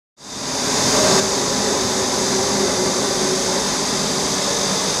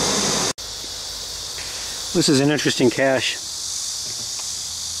This is an interesting cache.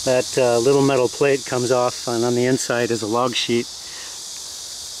 That little metal plate comes off, and on the inside is a log sheet.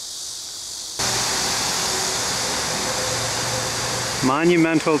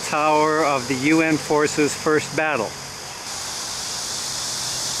 Monumental tower of the UN forces' first battle.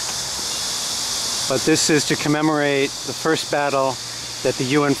 But this is to commemorate the first battle that the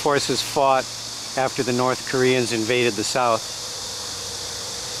UN forces fought after the North Koreans invaded the South.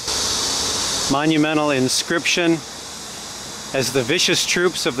 Monumental inscription: as the vicious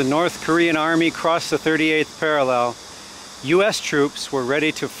troops of the North Korean army crossed the 38th parallel, U.S. troops were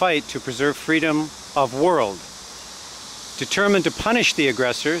ready to fight to preserve freedom of world. Determined to punish the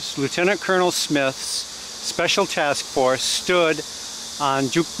aggressors, Lieutenant Colonel Smith's Special Task Force stood on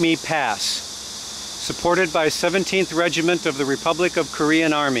Jukmi Pass, supported by 17th Regiment of the Republic of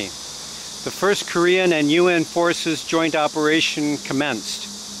Korean Army. The 1st Korean and UN forces joint operation commenced.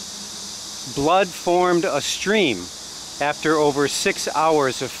 Blood formed a stream after over 6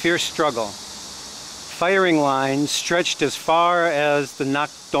 hours of fierce struggle. Firing lines stretched as far as the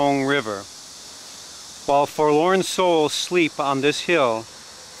Nakdong River. While forlorn souls sleep on this hill,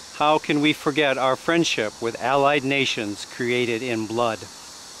 how can we forget our friendship with allied nations created in blood?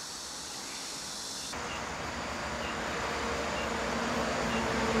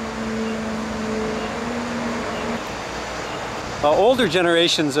 Older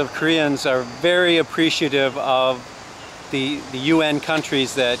generations of Koreans are very appreciative of the UN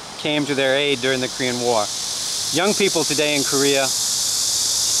countries that came to their aid during the Korean War. Young people today in Korea,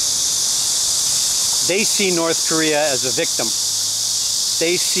 they see North Korea as a victim.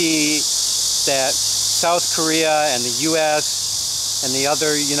 They see that South Korea and the US and the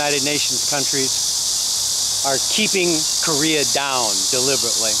other United Nations countries are keeping Korea down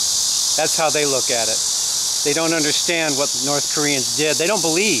deliberately. That's how they look at it. They don't understand what the North Koreans did. They don't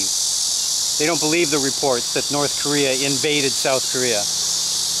believe. They don't believe the reports that North Korea invaded South Korea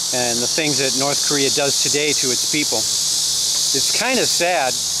and the things that North Korea does today to its people. It's kind of sad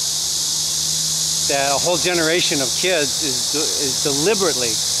that a whole generation of kids is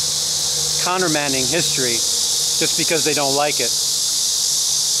deliberately countermanding history just because they don't like it.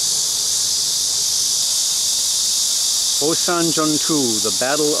 Osan Jeontu, the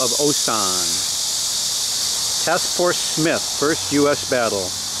Battle of Osan. Task Force Smith, First U.S. Battle,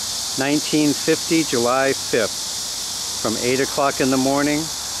 1950, July 5th, from 8 o'clock in the morning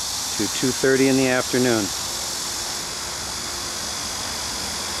to 2:30 in the afternoon.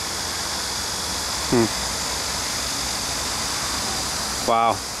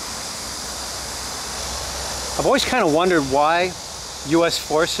 Wow. I've always kind of wondered why U.S.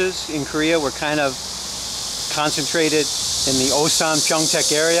 forces in Korea were kind of concentrated in the Osan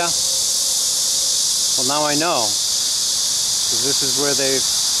Pyeongtaek area. Well, now I know, because this is where they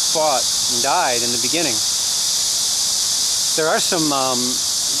fought and died in the beginning. There are some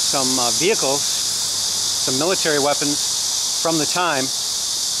vehicles, some military weapons from the time.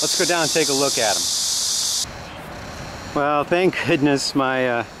 Let's go down and take a look at them. Well, thank goodness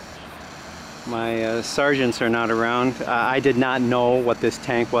my sergeants are not around. I did not know what this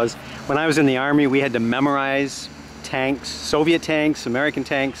tank was. When I was in the Army, we had to memorize tanks, Soviet tanks, American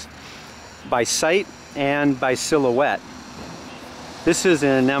tanks, by sight and by silhouette. This is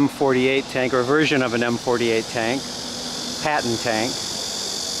an M48 tank, or a version of an M48 tank, Patton tank,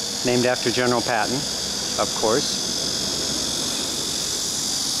 named after General Patton, of course.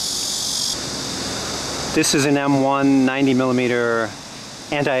 This is an M1 90mm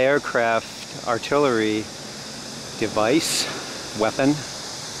anti-aircraft artillery device, weapon,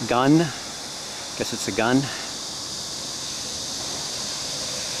 gun. Guess it's a gun.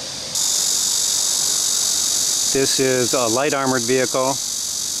 This is a light armored vehicle,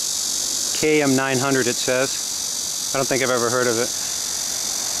 KM900 it says. I don't think I've ever heard of it.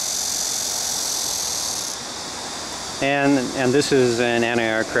 And this is an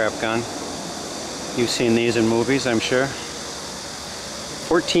anti-aircraft gun. You've seen these in movies, I'm sure.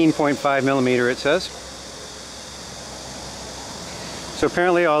 14.5mm it says. So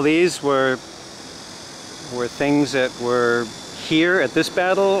apparently all these were things that were here at this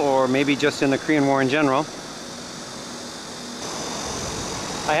battle, or maybe just in the Korean War in general.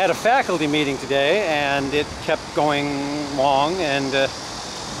 I had a faculty meeting today and it kept going long, and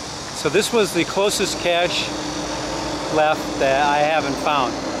so this was the closest cache left that I haven't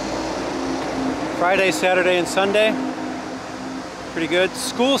found. Friday, Saturday, and Sunday, pretty good.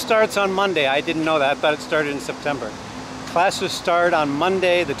 School starts on Monday. I didn't know that. I thought it started in September. Classes start on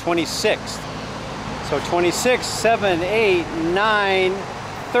Monday the 26th. So 26, 7, 8, 9,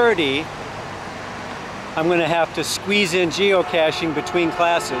 30. I'm going to have to squeeze in geocaching between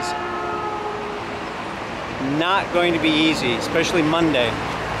classes. not going to be easy, especially Monday.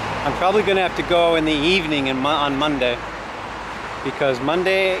 I'm probably going to have to go in the evening on Monday, because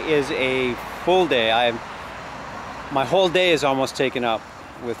Monday is a full day. My whole day is almost taken up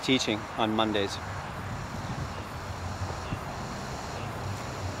with teaching on Mondays.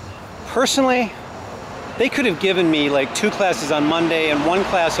 Personally, they could have given me like 2 classes on Monday and 1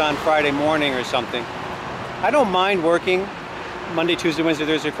 class on Friday morning or something. I don't mind working Monday, Tuesday, Wednesday,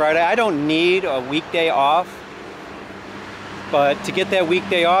 Thursday, Friday. I don't need a weekday off. But to get that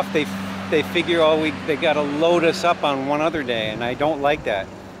weekday off, they figure all week they got to load us up on one other day, and I don't like that.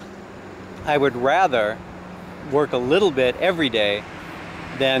 I would rather work a little bit every day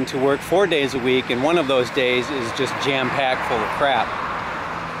than to work 4 days a week, and one of those days is just jam-packed full of crap.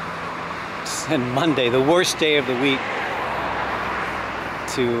 And Monday, the worst day of the week,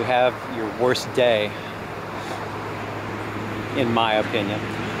 to have your worst day, in my opinion.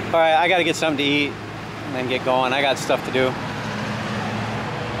 All right, I gotta get something to eat and then get going. I got stuff to do.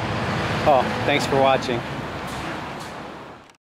 Oh, thanks for watching.